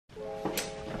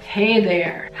Hey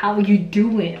there, how you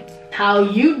doing? How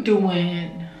you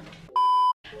doing?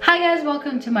 Hi guys,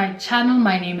 welcome to my channel.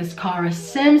 My name is Cara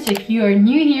Sims. If you are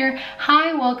new here,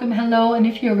 hi, welcome, hello. And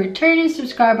if you're a returning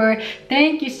subscriber,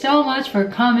 thank you so much for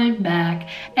coming back.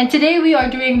 And today we are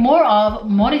doing more of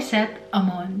Morissette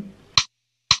Amon.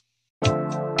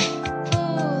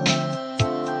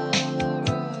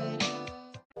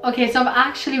 Okay, so I've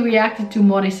actually reacted to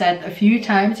Morissette a few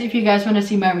times. If you guys want to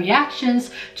see my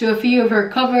reactions to a few of her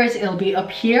covers, it'll be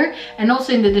up here and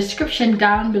also in the description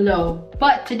down below.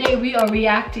 But today we are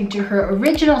reacting to her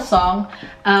original song.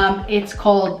 It's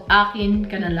called Akin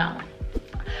ka Nalang.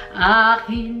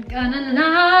 Akin ka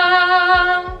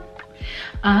Nalang,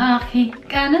 Akin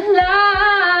ka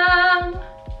Nalang.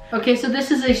 Okay, so this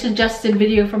is a suggested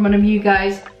video from one of you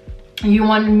guys. You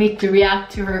wanted me to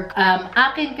react to her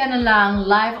Akin ka Nalang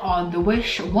live on the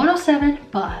Wish 107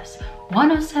 Buzz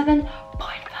 107.5.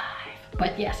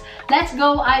 But yes, let's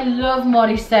go. I love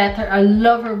Morissette. I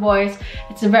love her voice.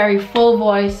 It's a very full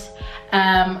voice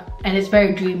and it's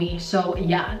very dreamy. So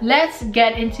yeah, let's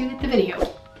get into the video.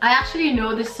 I actually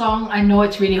know this song. I know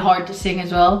it's really hard to sing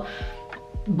as well,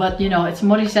 but you know, it's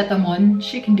Morissette Amon.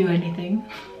 She can do anything.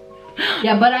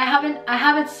 Yeah, but I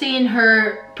haven't seen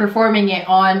her performing it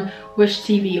on Wish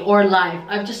TV or live.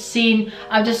 I've just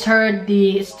heard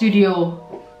the studio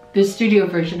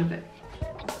version of it.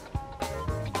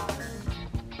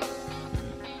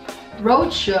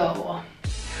 Roadshow,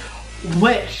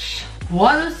 Wish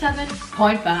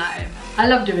 107.5. I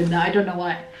love doing that. I don't know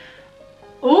why.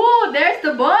 Oh, there's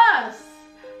the bus.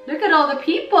 Look at all the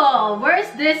people. Where is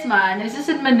this, man? Is this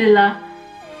in Manila?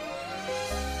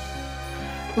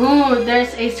 Ooh,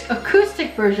 there's a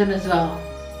acoustic version as well.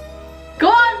 Go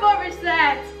on,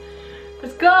 Morissette!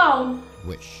 Let's go!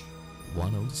 Wish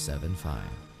 107.5.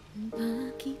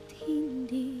 Bakit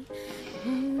hindi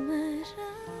mo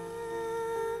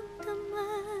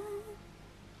maramdaman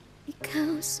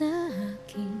ikaw sa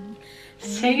akin?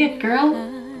 Sing it, girl.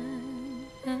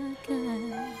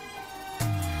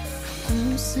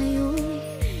 Kung sa'yo'y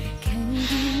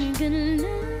kaibigan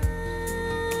lang.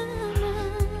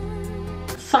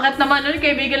 Sakit naman nun,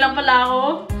 kaibigan lang pala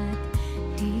ako.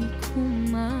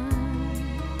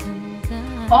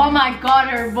 Oh my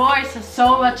god, her voice has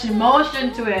so much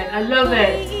emotion to it. I love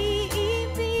it.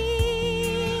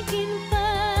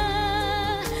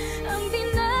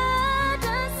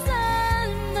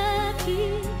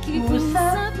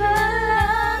 Usap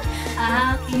lang,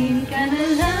 akin ka na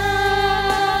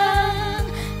lang,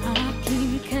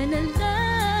 akin ka na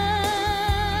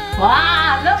lang.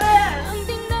 Wow, love it!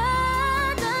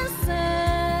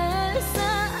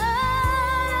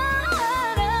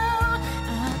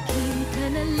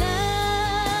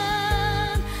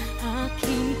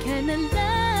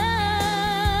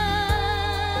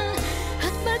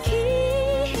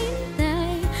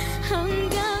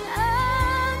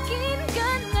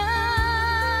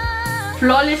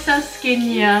 Flawless ang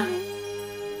skin niya.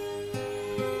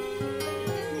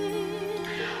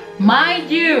 Mind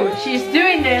you, she's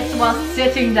doing this while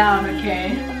sitting down,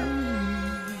 okay?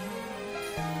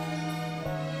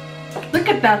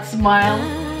 Look at that smile.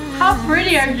 How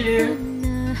pretty are you?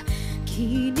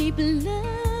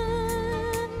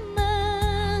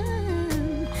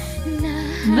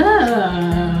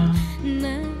 No.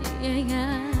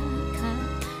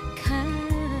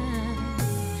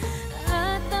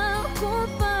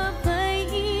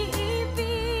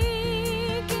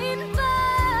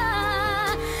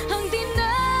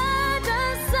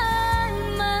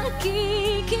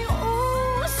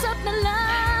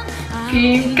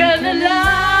 Akin ka na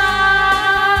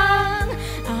lang,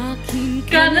 akin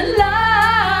ka na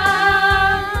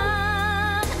lang,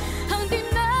 ang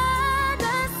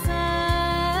dinadasal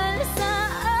sa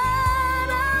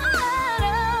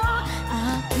araw-araw.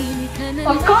 Akin ka na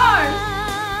lang, of course,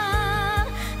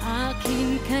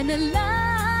 akin ka na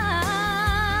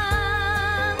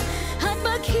lang, at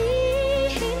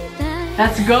maghihintay.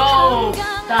 Let's go!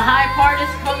 The high part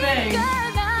is coming.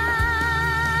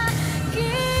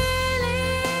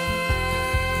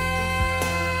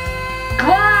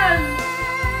 Come on!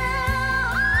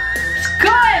 It's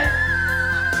good!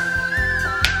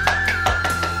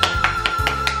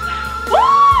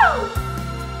 Woo!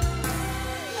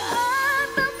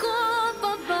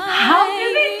 How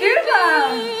did they do that?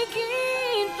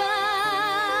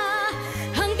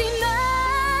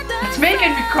 It's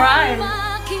making me cry.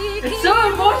 It's so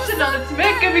emotional, it's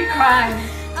making me cry.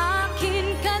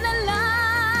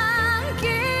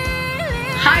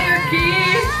 Higher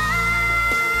keys.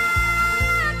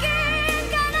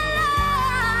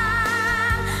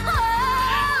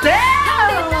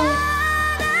 Damn!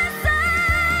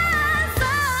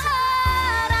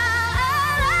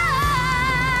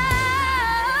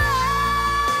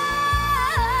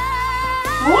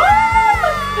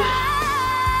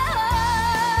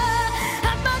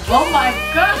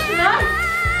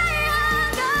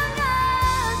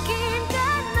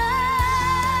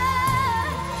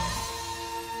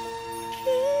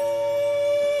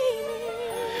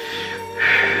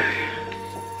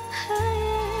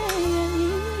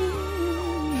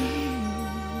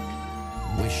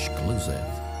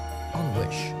 exclusive on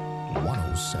Wish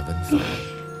 1075.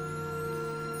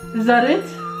 Is that it?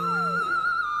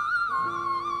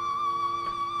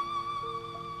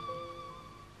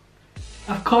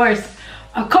 Of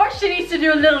course she needs to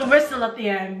do a little whistle at the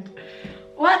end.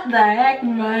 What the heck,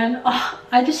 man? Oh,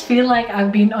 I just feel like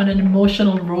I've been on an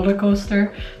emotional roller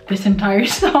coaster this entire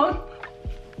song.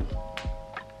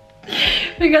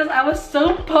 Because I was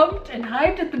so pumped and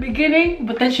hyped at the beginning,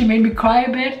 but then she made me cry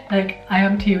a bit. Like, I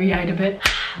am teary-eyed a bit.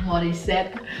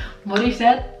 Morissette,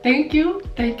 thank you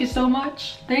so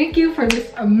much. Thank you for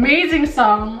this amazing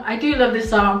song. I do love this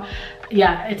song.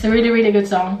 Yeah, it's a really good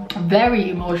song. Very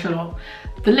emotional.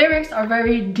 The lyrics are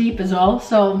very deep as well,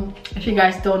 so if you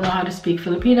guys don't know how to speak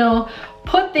Filipino,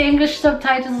 put the English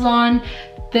subtitles on.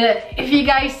 If you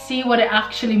guys see what it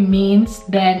actually means,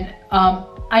 then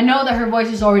I know that her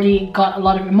voice has already got a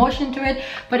lot of emotion to it,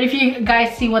 but if you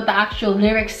guys see what the actual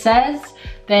lyrics says,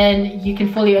 then you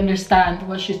can fully understand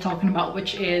what she's talking about,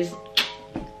 which is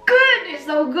good. It's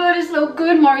so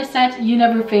good, Morissette. You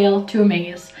never fail to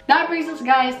amaze. That brings us,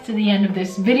 guys, to the end of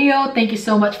this video. Thank you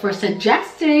so much for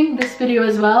suggesting this video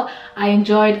as well. I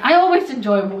always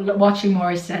enjoy watching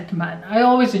Morissette, man. I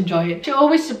always enjoy it. She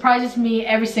always surprises me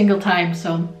every single time,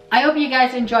 so I hope you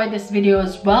guys enjoyed this video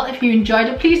as well. If you enjoyed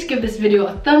it, please give this video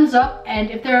a thumbs up, and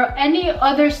if there are any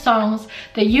other songs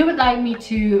that you would like me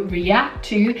to react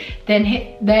to,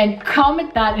 then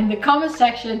comment that in the comment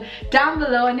section down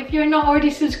below. And if you're not already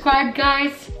subscribed,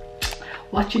 guys,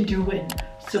 what you doing?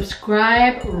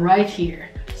 Subscribe right here.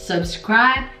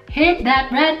 Subscribe, hit that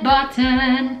red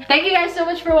button. Thank you guys so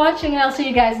much for watching, and I'll see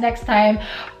you guys next time.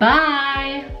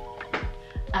 Bye!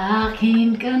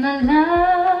 Akin ka na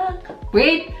lang.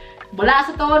 Wait, wala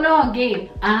sa tono. Game.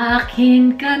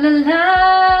 Akin ka na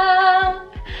lang.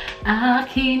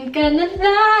 Akin ka na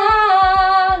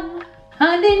lang.